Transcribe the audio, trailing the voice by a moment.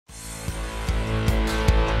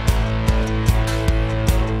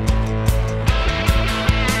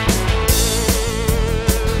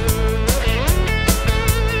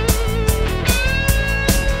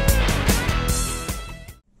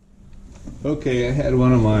Okay, I had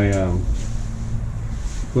one of my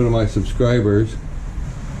subscribers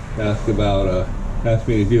ask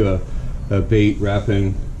me to do a bait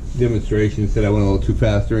wrapping demonstration. Said I went a little too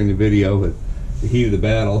fast during the video, but the heat of the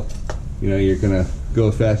battle, you know, you're gonna go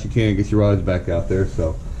as fast as you can and get your rods back out there.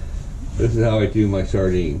 So this is how I do my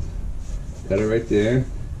sardines. Cut it right there,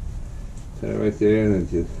 and then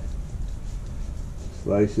just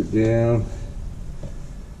slice it down.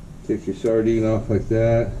 Take your sardine off like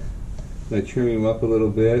that. I trim them up a little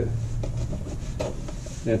bit.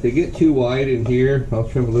 Now if they get too wide in here, I'll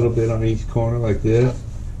trim a little bit on each corner like this.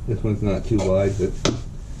 This one's not too wide, but in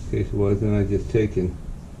case it was, then I just take and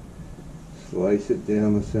slice it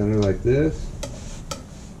down the center like this.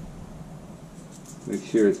 Make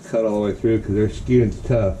sure it's cut all the way through because their skin's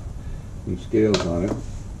tough. Some scales on it.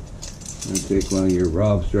 And take one of your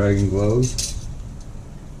Rob's Dragon Glows.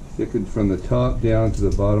 Stick it from the top down to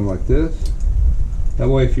the bottom like this. That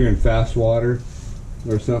way if you're in fast water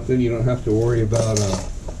or something, you don't have to worry about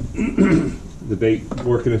the bait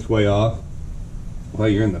working its way off while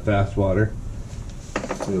you're in the fast water.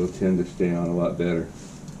 It'll tend to stay on a lot better.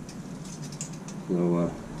 So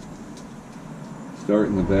start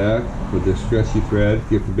in the back with this stretchy thread.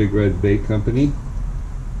 Get the Big Red Bait Company.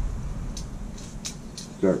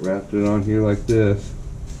 Start wrapping it on here like this.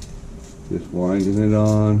 Just winding it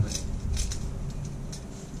on.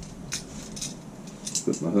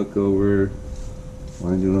 Put my hook over,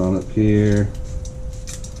 wind it on up here.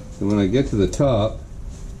 And when I get to the top,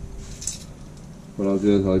 what I'll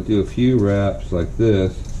do is I'll do a few wraps like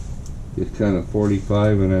this, just kind of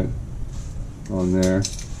 45 in it on there.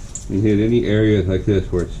 You hit any areas like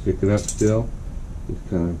this where it's sticking up still, just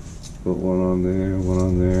kind of put one on there, one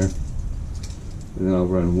on there. And then I'll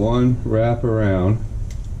run one wrap around,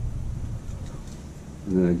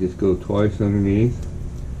 and then I just go twice underneath.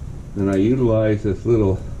 And I utilize this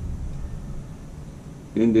little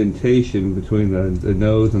indentation between the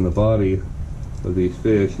nose and the body of these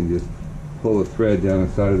fish and just pull the thread down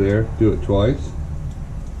inside of there. Do it twice.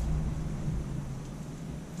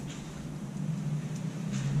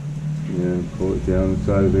 And pull it down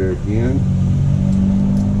inside of there again.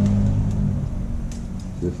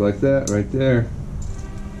 Just like that right there.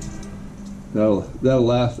 That'll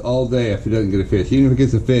last all day if it doesn't get a fish. Even if it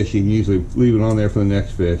gets a fish, you can usually leave it on there for the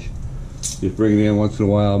next fish. Just bring it in once in a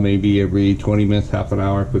while, maybe every 20 minutes, half an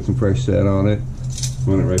hour, put some fresh set on it,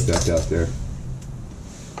 run it right back out there.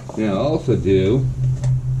 Now I also do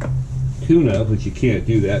tuna, but you can't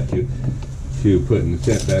do that to putting the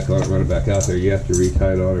scent back on it, run it back out there. You have to retie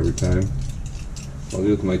it on every time. What I'll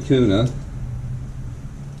do with my tuna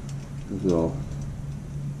is I'll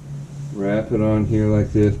wrap it on here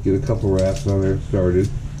like this, get a couple wraps on there started.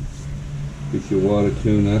 Get your wad of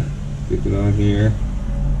tuna, stick it on here.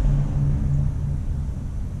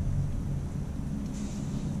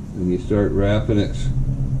 And you start wrapping it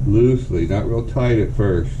loosely, not real tight at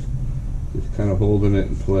first. Just kind of holding it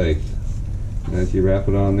in place. And as you wrap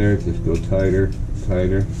it on there, just go tighter,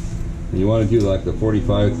 tighter. And you want to do like the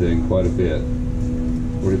 45 thing quite a bit.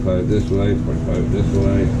 45 this way, 45 this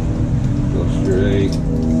way. Go straight.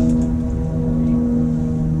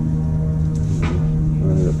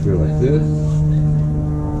 Run it up here like this.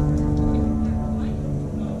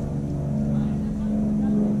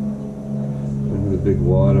 Big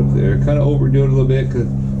wad up there. Kind of overdo it a little bit because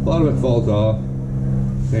a lot of it falls off.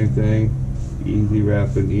 Same thing. Easy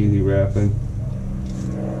wrapping, easy wrapping.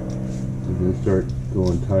 And then start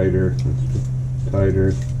going tighter, tighter.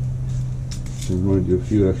 And I'm going to do a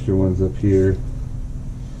few extra ones up here.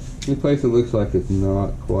 Any place that looks like it's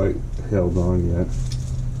not quite held on yet.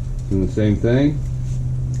 Doing the same thing.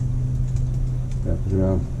 Wrap it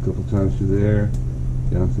around a couple times through there.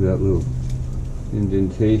 Down to that little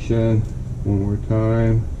indentation. One more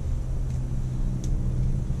time,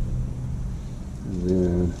 and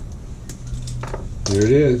then there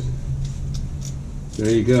it is. There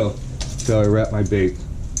you go. That's how I wrap my bait.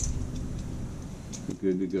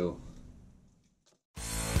 Good to go.